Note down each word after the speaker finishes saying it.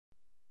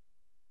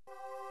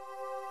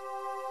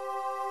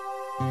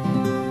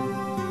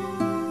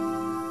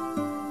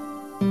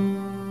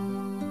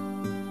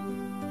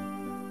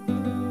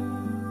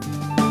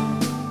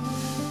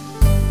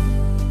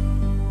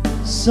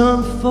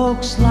Some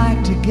folks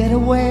like to get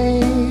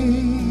away,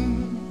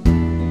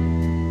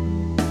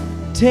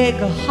 take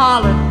a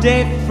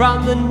holiday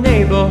from the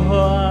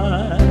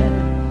neighborhood,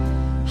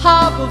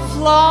 hop a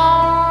flight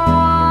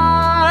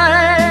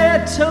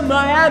to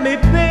Miami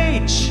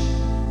Beach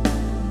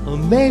or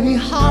maybe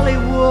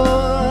Hollywood.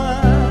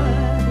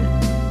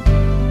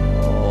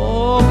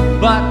 Oh,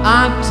 but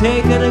I'm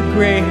taking a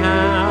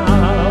Greyhound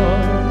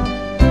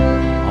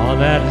on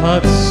that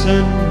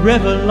Hudson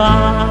River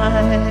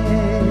line.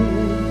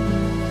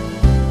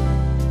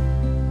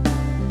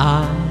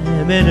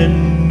 I'm in a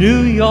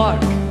New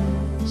York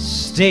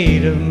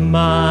state of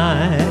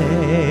mind.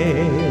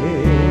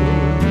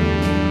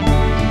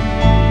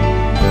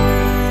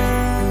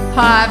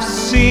 I've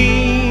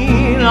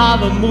seen all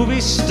the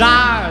movie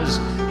stars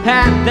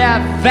and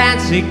their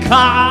fancy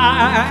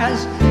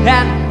cars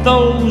and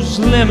those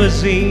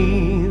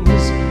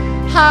limousines.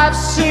 I've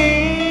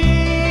seen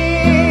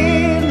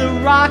the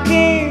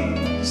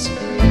Rockies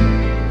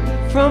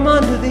from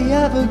under the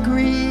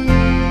evergreens.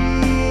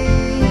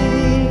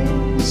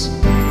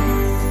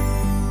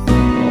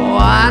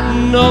 I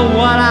know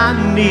what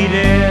I'm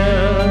needing,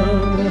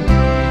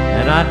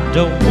 and I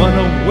don't want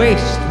to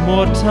waste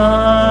more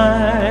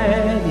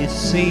time. You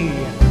see,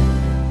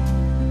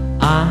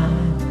 I'm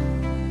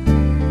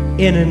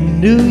in a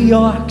New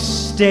York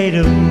state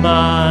of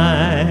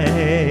mind.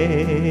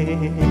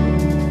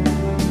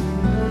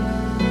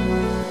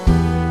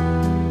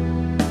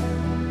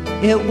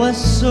 It was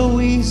so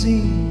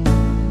easy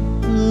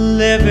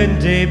living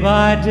day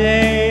by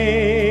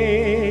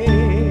day,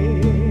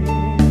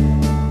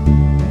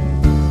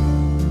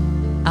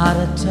 out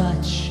of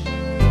touch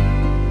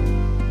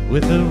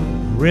with the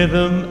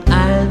rhythm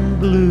and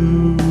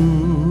blues.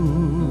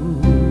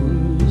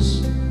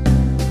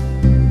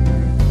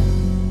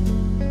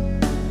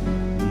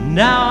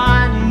 Now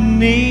I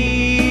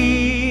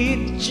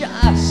need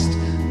just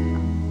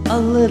a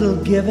little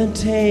give and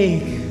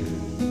take.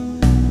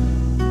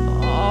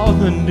 Oh,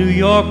 the New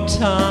York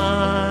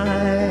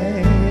Times,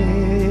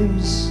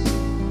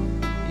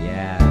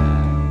 yeah,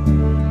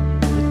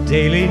 the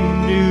Daily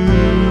News.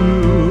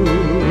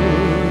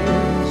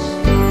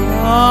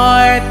 Oh,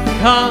 it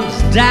comes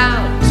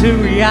down to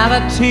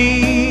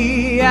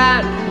reality,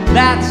 and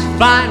that's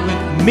fine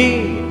with me,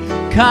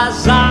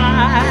 'cause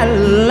I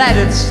let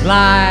it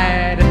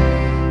slide.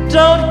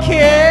 Don't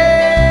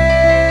care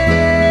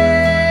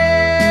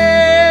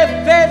if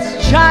it's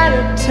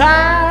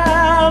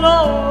Chinatown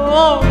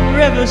or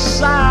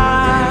Riverside.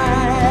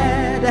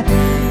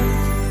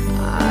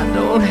 I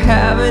don't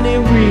have any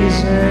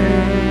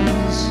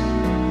reasons,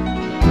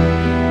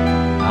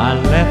 I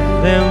left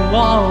them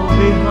all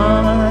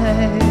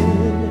behind.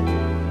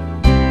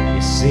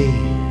 You see,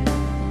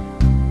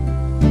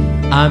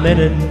 I'm in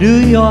a New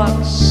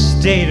York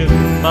state of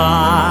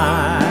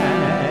mind.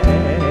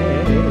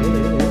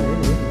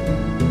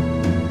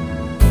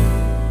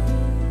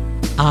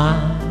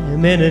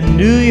 I'm in a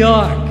New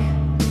York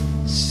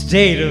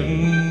state of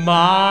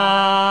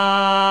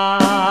mind.